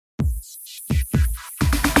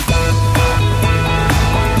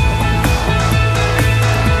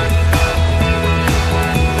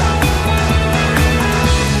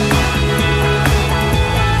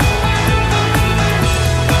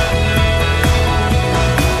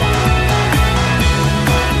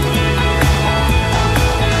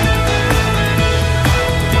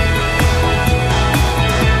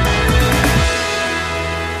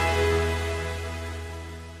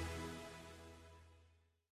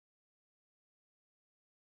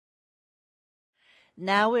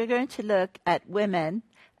Now we're going to look at women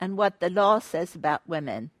and what the law says about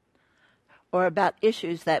women, or about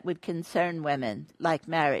issues that would concern women, like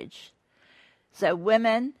marriage. So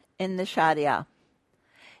women in the Sharia.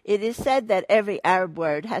 It is said that every Arab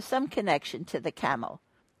word has some connection to the camel.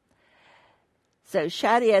 So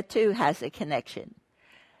Sharia too has a connection.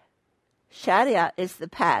 Sharia is the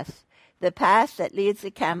path that leads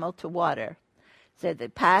the camel to water. So the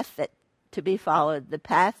path that to be followed, the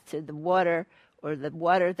path to the water, or the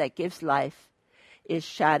water that gives life, is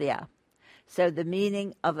Sharia. So the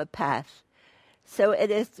meaning of a path. So it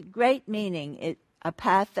is great meaning, a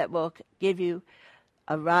path that will give you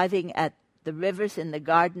arriving at the rivers in the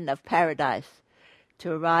Garden of Paradise,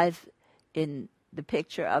 to arrive in the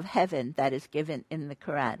picture of heaven that is given in the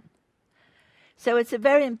Quran. So it's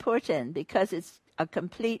very important because it's a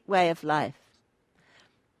complete way of life.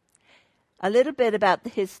 A little bit about the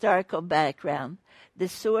historical background, the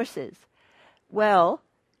sources. Well,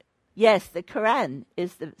 yes, the Quran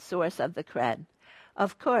is the source of the Quran.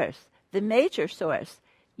 Of course, the major source,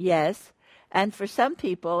 yes, and for some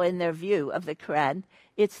people in their view of the Quran,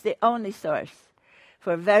 it's the only source.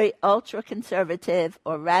 For very ultra-conservative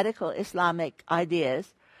or radical Islamic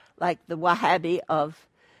ideas, like the Wahhabi of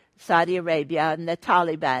Saudi Arabia and the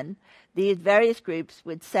Taliban, these various groups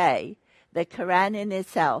would say the Quran in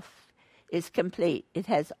itself is complete. It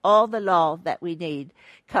has all the law that we need,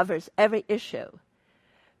 covers every issue.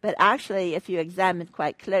 But actually, if you examine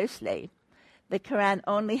quite closely, the Quran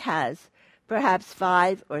only has perhaps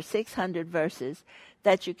 500 or 600 verses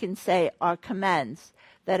that you can say are commands,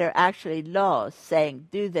 that are actually laws saying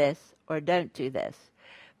do this or don't do this.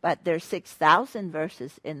 But there are 6,000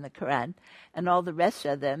 verses in the Quran, and all the rest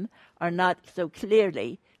of them are not so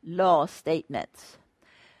clearly law statements.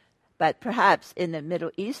 But perhaps in the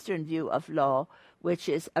Middle Eastern view of law, which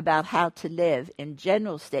is about how to live in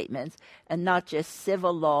general statements and not just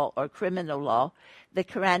civil law or criminal law, the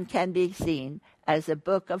Quran can be seen as a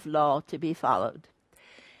book of law to be followed.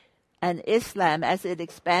 And Islam, as it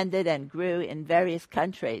expanded and grew in various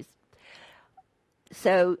countries,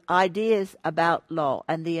 so ideas about law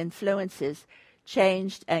and the influences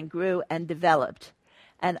changed and grew and developed,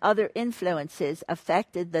 and other influences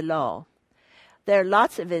affected the law. There are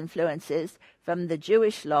lots of influences from the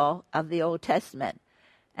Jewish law of the Old Testament,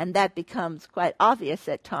 and that becomes quite obvious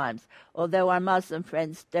at times. Although our Muslim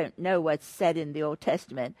friends don't know what's said in the Old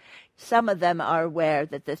Testament, some of them are aware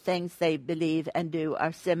that the things they believe and do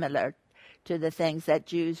are similar to the things that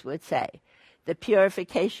Jews would say. The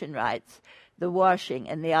purification rites, the washing,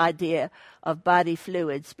 and the idea of body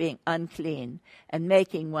fluids being unclean and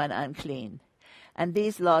making one unclean. And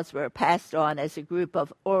these laws were passed on as a group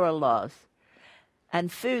of oral laws. And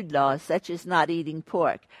food laws, such as not eating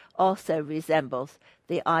pork, also resembles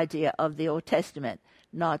the idea of the Old Testament,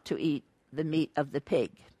 not to eat the meat of the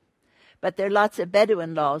pig. But there are lots of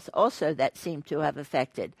Bedouin laws also that seem to have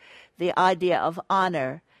affected the idea of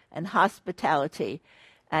honor and hospitality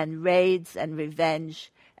and raids and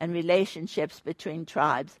revenge and relationships between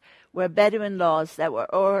tribes, were Bedouin laws that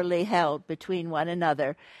were orally held between one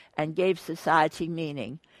another and gave society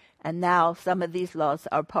meaning. And now some of these laws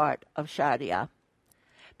are part of Sharia.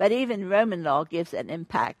 But even Roman law gives an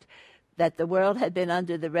impact, that the world had been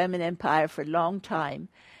under the Roman Empire for a long time,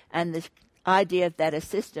 and the idea that a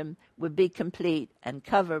system would be complete and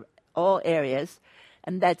cover all areas,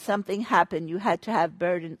 and that something happened, you had to have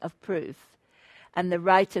burden of proof, and the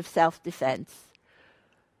right of self-defense,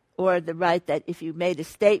 or the right that if you made a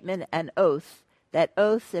statement and oath, that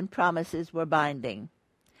oaths and promises were binding.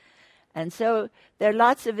 And so there are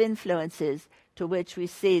lots of influences to which we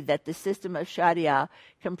see that the system of Sharia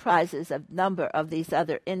comprises a number of these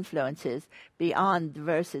other influences beyond the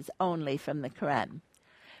verses only from the Quran.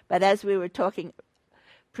 But as we were talking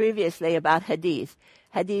previously about hadith,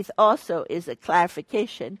 hadith also is a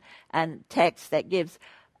clarification and text that gives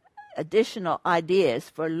additional ideas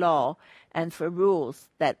for law and for rules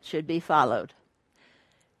that should be followed.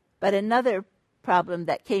 But another problem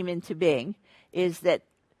that came into being is that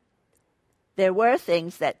there were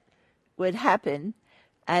things that would happen,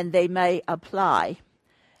 and they may apply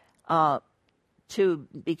to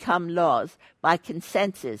become laws by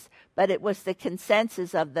consensus. But it was the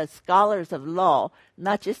consensus of the scholars of law,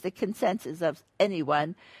 not just the consensus of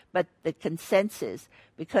anyone, but the consensus.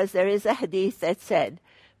 Because there is a hadith that said,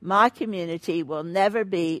 my community will never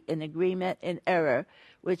be in agreement in error,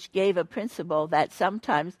 which gave a principle that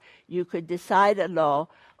sometimes you could decide a law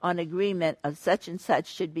on agreement of such and such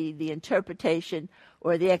should be the interpretation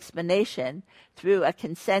or the explanation through a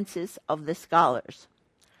consensus of the scholars.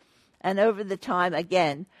 And over the time,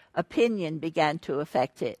 again, opinion began to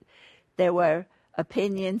affect it. There were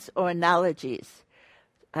opinions or analogies.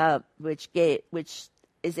 which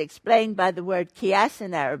is explained by the word qiyas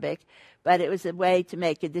in Arabic, but it was a way to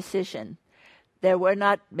make a decision. There were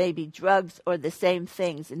not maybe drugs or the same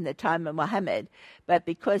things in the time of Muhammad, but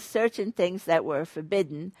because certain things that were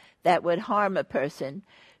forbidden that would harm a person,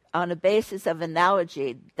 on a basis of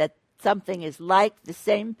analogy that something is like the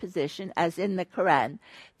same position as in the Quran,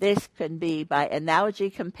 this can be by analogy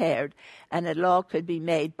compared, and a law could be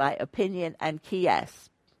made by opinion and qiyas.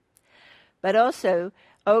 But also,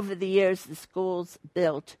 over the years, the schools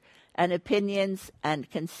built, and opinions and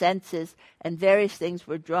consensus and various things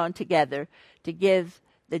were drawn together to give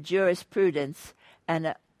the jurisprudence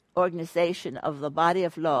and organization of the body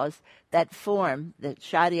of laws that form the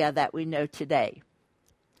Sharia that we know today.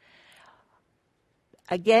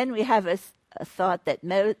 Again, we have a thought that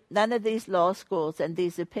none of these law schools and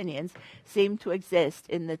these opinions seem to exist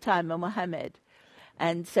in the time of Muhammad.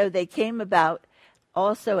 And so they came about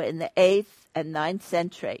also in the 8th and 9th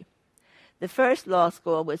century. The first law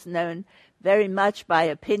school was known very much by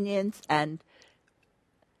opinions and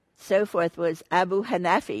so forth, was Abu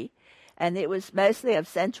Hanafi, and it was mostly of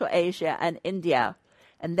Central Asia and India.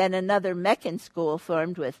 And then another Meccan school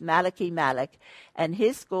formed with Maliki Malik, and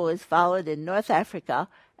his school is followed in North Africa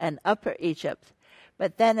and Upper Egypt.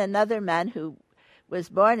 But then another man who was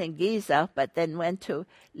born in Giza, but then went to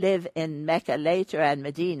live in Mecca later and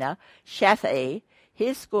Medina, Shafi'i,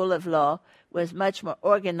 his school of law was much more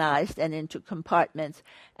organized and into compartments,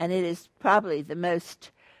 and it is probably the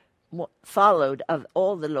most followed of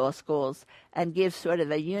all the law schools and gives sort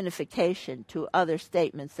of a unification to other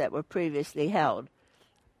statements that were previously held.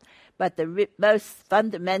 But the most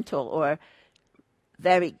fundamental or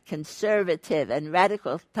very conservative and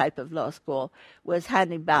radical type of law school was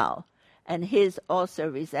Hannibal, and his also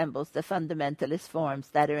resembles the fundamentalist forms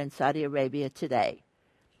that are in Saudi Arabia today.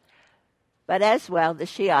 But as well, the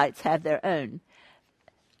Shiites have their own.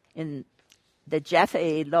 In the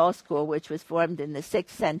Jafa'i law school, which was formed in the 6th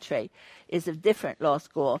century, is a different law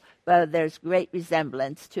school, but there's great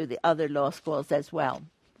resemblance to the other law schools as well.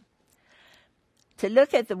 To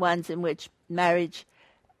look at the ones in which marriage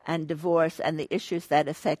and divorce and the issues that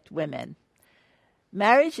affect women.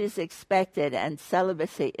 Marriage is expected and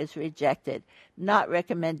celibacy is rejected, not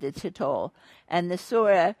recommended at all. And the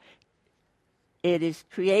surah, it is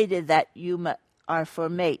created that you are for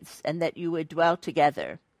mates and that you would dwell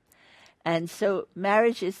together. And so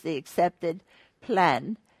marriage is the accepted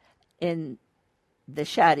plan in the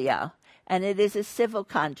Sharia, and it is a civil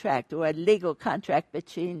contract or a legal contract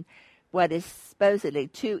between what is supposedly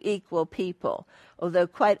two equal people, although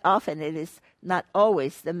quite often it is not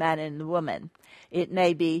always the man and the woman. It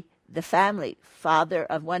may be the family, father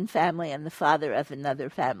of one family and the father of another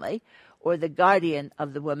family, or the guardian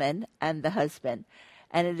of the woman and the husband,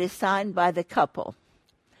 and it is signed by the couple.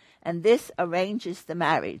 And this arranges the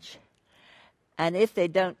marriage. And if they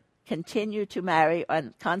don't continue to marry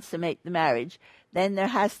and consummate the marriage, then there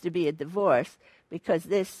has to be a divorce, because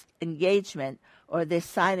this engagement or this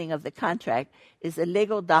signing of the contract is a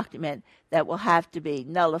legal document that will have to be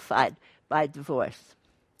nullified by divorce.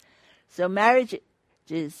 So marriages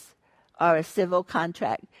are a civil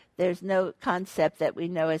contract. There's no concept that we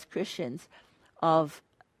know as Christians of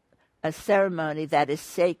a ceremony that is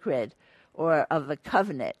sacred or of a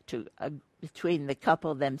covenant between the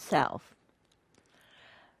couple themselves.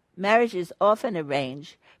 Marriage is often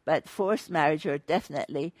arranged, but forced marriage are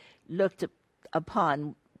definitely looked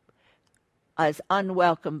upon as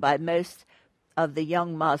unwelcome by most of the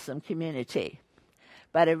young Muslim community.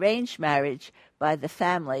 But arranged marriage by the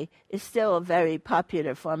family is still a very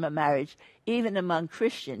popular form of marriage, even among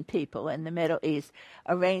Christian people in the Middle East.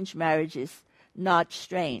 Arranged marriage is not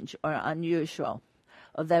strange or unusual,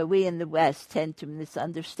 although we in the West tend to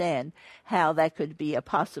misunderstand how that could be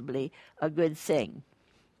possibly a good thing.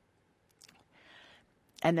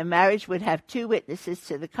 And the marriage would have two witnesses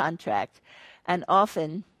to the contract, and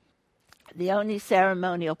often the only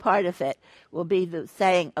ceremonial part of it will be the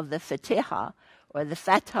saying of the Fatiha, or the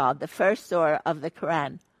Fatha, the first surah of the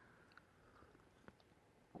Quran.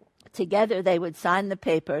 Together they would sign the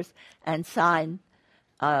papers and sign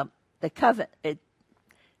the covenant,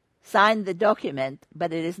 sign the document,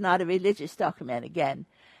 but it is not a religious document again.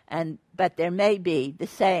 But there may be the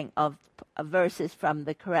saying of verses from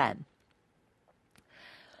the Quran.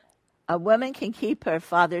 A woman can keep her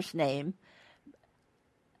father's name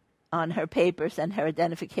on her papers and her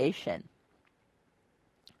identification.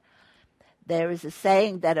 There is a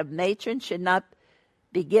saying that a matron should not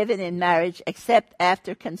be given in marriage except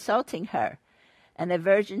after consulting her, and a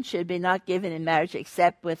virgin should be not given in marriage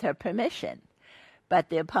except with her permission. But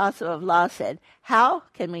the Apostle of Law said, how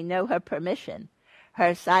can we know her permission?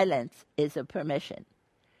 Her silence is a permission.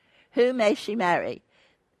 Who may she marry?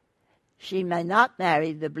 She may not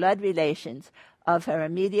marry the blood relations of her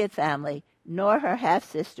immediate family, nor her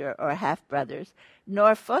half-sister or half-brothers,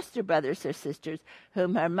 nor foster brothers or sisters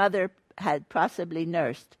whom her mother had possibly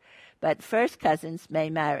nursed, but first cousins may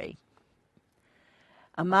marry.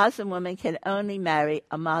 A Muslim woman can only marry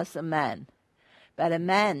a Muslim man, but a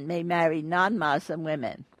man may marry non-Muslim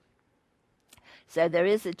women. So there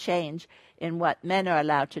is a change in what men are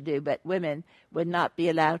allowed to do, but women would not be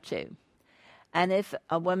allowed to. And if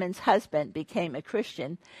a woman's husband became a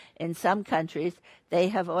Christian, in some countries, they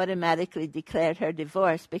have automatically declared her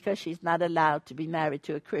divorced because she's not allowed to be married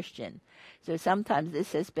to a Christian. So sometimes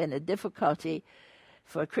this has been a difficulty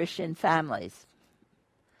for Christian families.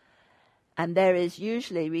 And there is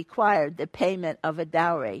usually required the payment of a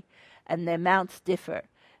dowry, and the amounts differ.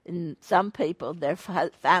 In some people, their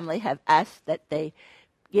family have asked that they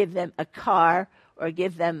give them a car or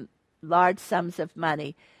give them large sums of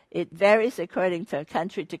money. It varies according to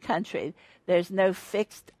country to country. There's no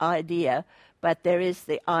fixed idea, but there is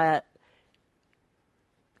the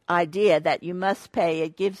idea that you must pay.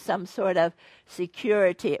 It gives some sort of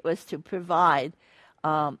security. It was to provide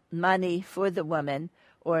money for the woman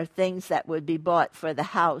or things that would be bought for the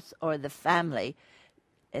house or the family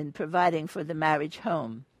in providing for the marriage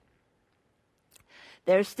home.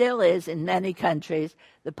 There still is, in many countries,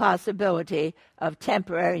 the possibility of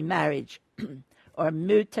temporary marriage or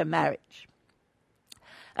muta marriage.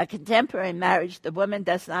 A contemporary marriage, the woman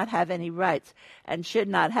does not have any rights and should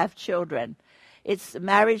not have children. It's a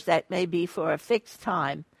marriage that may be for a fixed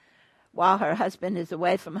time while her husband is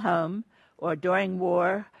away from home or during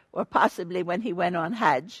war or possibly when he went on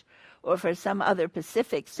Hajj or for some other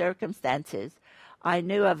specific circumstances. I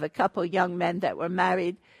knew of a couple young men that were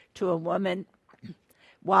married to a woman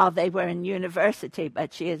while they were in university,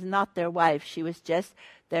 but she is not their wife. She was just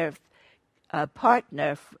their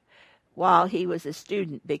partner while he was a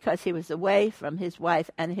student because he was away from his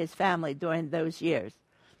wife and his family during those years.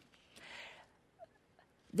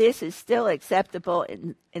 This is still acceptable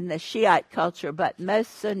in the Shiite culture, but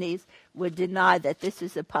most Sunnis would deny that this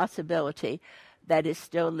is a possibility that is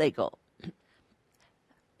still legal.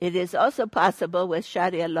 It is also possible with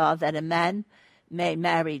Sharia law that a man may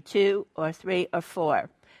marry 2 or 3 or 4,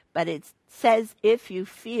 but it says if you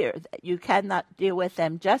fear that you cannot deal with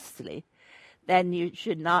them justly, then you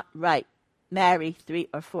should not marry 3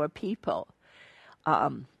 or 4 people.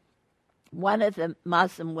 One of the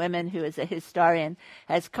Muslim women who is a historian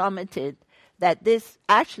has commented that this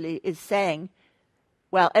actually is saying,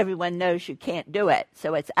 well, everyone knows you can't do it.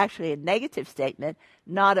 So it's actually a negative statement,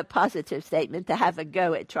 not a positive statement to have a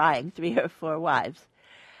go at trying 3 or 4 wives.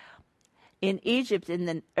 In Egypt in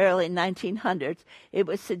the early 1900s, it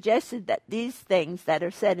was suggested that these things that are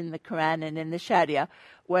said in the Quran and in the Sharia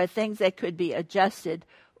were things that could be adjusted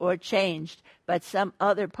or changed, but some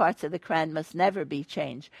other parts of the Quran must never be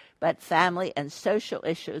changed. But family and social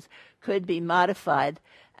issues could be modified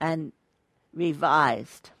and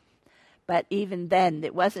revised. But even then,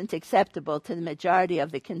 it wasn't acceptable to the majority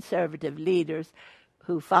of the conservative leaders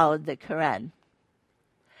who followed the Quran.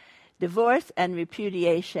 Divorce and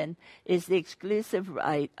repudiation is the exclusive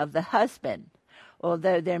right of the husband,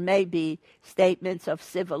 although there may be statements of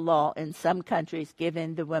civil law in some countries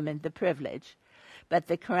giving the woman the privilege. But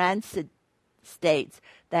the Quran states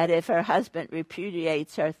that if her husband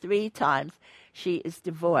repudiates her 3 times, she is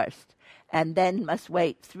divorced, and then must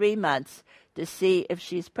wait 3 months to see if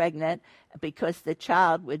she's pregnant, because the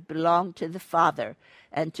child would belong to the father,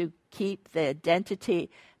 and to keep the identity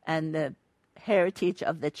and the heritage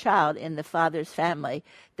of the child in the father's family,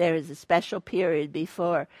 there is a special period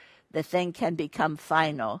before the thing can become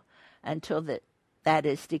final until that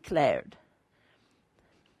is declared.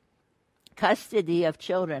 Custody of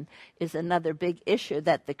children is another big issue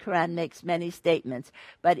that the Quran makes many statements,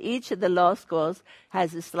 but each of the law schools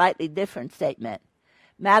has a slightly different statement.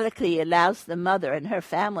 Maliki allows the mother and her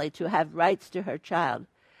family to have rights to her child,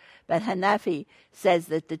 but Hanafi says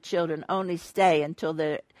that the children only stay until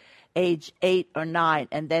they're age 8 or 9,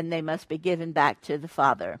 and then they must be given back to the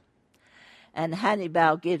father. And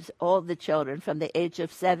Hannibal gives all the children from the age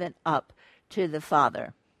of 7 up to the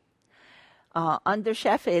father. Under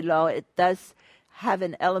Shafi'i law, it does have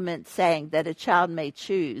an element saying that a child may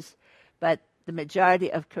choose, but the majority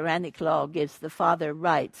of Quranic law gives the father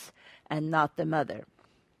rights and not the mother.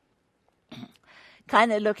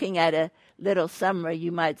 Kind of looking at a little summary,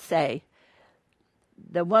 you might say,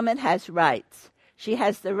 the woman has rights. She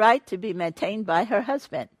has the right to be maintained by her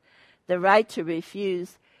husband, the right to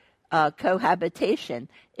refuse cohabitation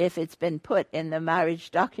if it's been put in the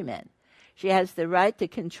marriage document. She has the right to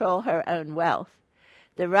control her own wealth,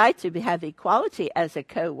 the right to have equality as a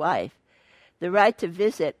co-wife, the right to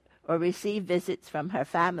visit or receive visits from her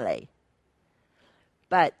family.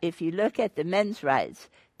 But if you look at the men's rights,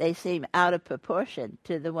 they seem out of proportion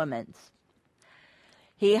to the women's.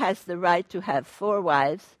 He has the right to have 4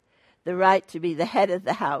 wives, the right to be the head of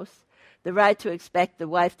the house, the right to expect the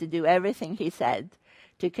wife to do everything he said,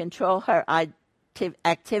 to control her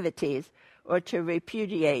activities, or to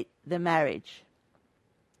repudiate the marriage.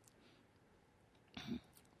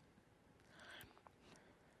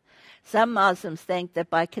 Some Muslims think that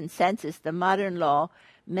by consensus the modern law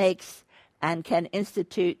makes and can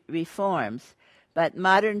institute reforms, but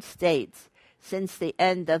modern states, since the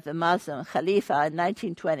end of the Muslim Khalifa in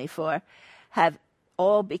 1924, have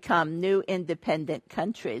all become new independent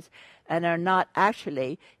countries and are not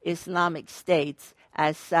actually Islamic states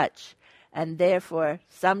as such, and therefore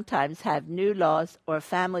sometimes have new laws or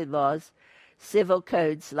family laws, civil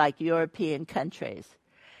codes like European countries.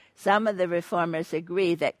 Some of the reformers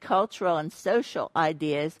agree that cultural and social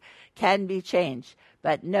ideas can be changed,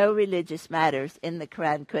 but no religious matters in the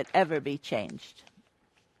Quran could ever be changed.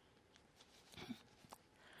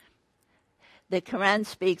 The Quran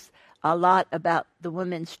speaks a lot about the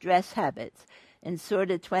women's dress habits. In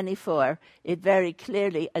Surah 24, it very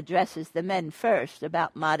clearly addresses the men first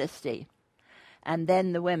about modesty, and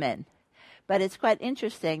then the women. But it's quite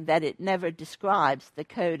interesting that it never describes the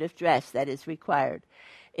code of dress that is required.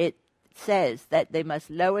 It says that they must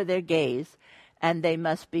lower their gaze and they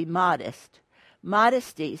must be modest.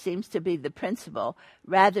 Modesty seems to be the principle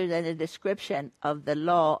rather than a description of the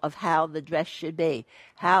law of how the dress should be,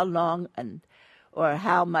 how long or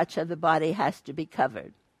how much of the body has to be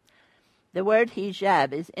covered. The word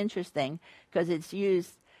hijab is interesting because it's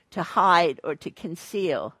used to hide or to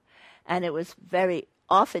conceal, and it was very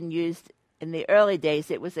often used in the early days.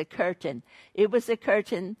 It was a curtain. It was a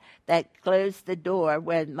curtain that closed the door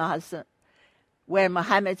where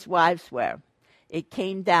Muhammad's wives were. It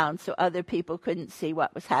came down so other people couldn't see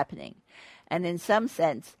what was happening. And in some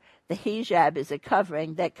sense, the hijab is a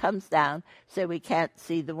covering that comes down so we can't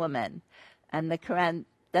see the woman. And the Quran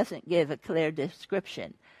doesn't give a clear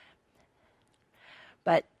description.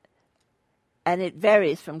 And it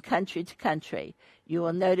varies from country to country. You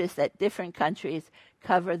will notice that different countries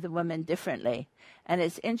cover the woman differently. And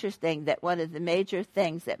it's interesting that one of the major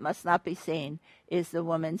things that must not be seen is the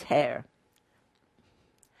woman's hair.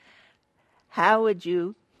 How would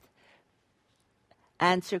you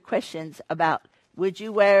answer questions about, would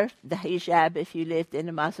you wear the hijab if you lived in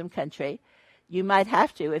a Muslim country? You might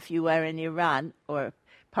have to if you were in Iran or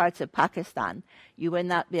parts of Pakistan. You would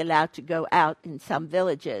not be allowed to go out in some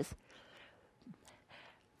villages.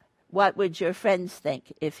 What would your friends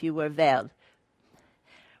think if you were veiled?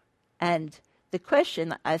 And the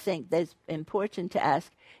question I think that's important to ask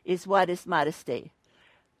is, what is modesty?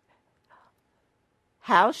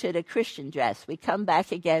 How should a Christian dress? We come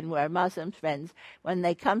back again where Muslim friends, when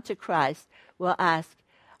they come to Christ, will ask,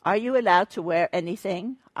 are you allowed to wear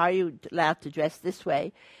anything? Are you allowed to dress this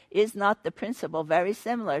way? Is not the principle very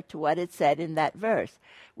similar to what it said in that verse?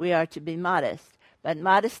 We are to be modest. But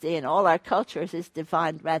modesty in all our cultures is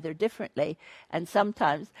defined rather differently, and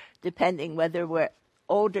sometimes, depending whether we're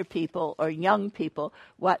older people or young people,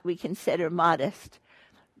 what we consider modest.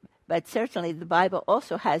 But certainly the Bible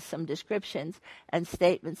also has some descriptions and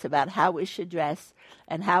statements about how we should dress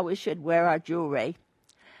and how we should wear our jewelry.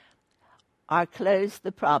 Are clothes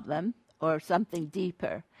the problem, or something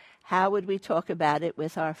deeper? How would we talk about it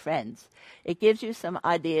with our friends? It gives you some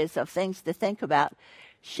ideas of things to think about,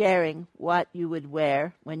 sharing what you would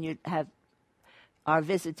wear when you are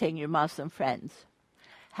visiting your Muslim friends.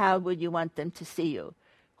 How would you want them to see you?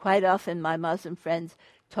 Quite often my Muslim friends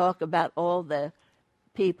talk about all the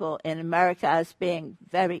people in America as being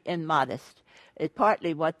very immodest. It's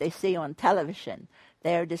partly what they see on television.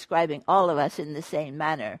 They are describing all of us in the same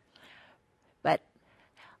manner.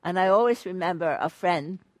 And I always remember a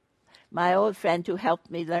friend, my old friend who helped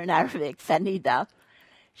me learn Arabic, Sanida.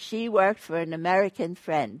 She worked for an American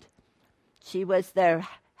friend. She was their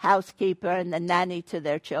housekeeper and the nanny to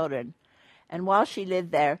their children. And while she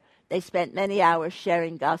lived there, they spent many hours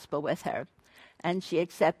sharing gospel with her. And she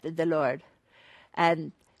accepted the Lord.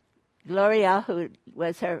 And Gloria, who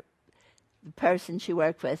was the person she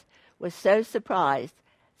worked with, was so surprised.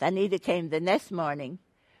 Sanida came the next morning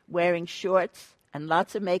wearing shorts and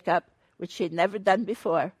lots of makeup, which she had never done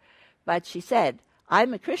before. But she said,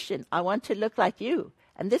 I'm a Christian. I want to look like you.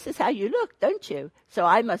 And this is how you look, don't you? So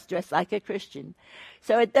I must dress like a Christian.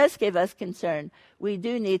 So it does give us concern. We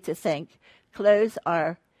do need to think clothes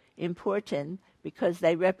are important because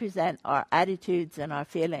they represent our attitudes and our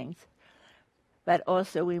feelings. but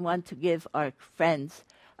also we want to give our friends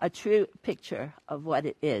a true picture of what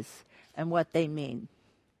it is and what they mean.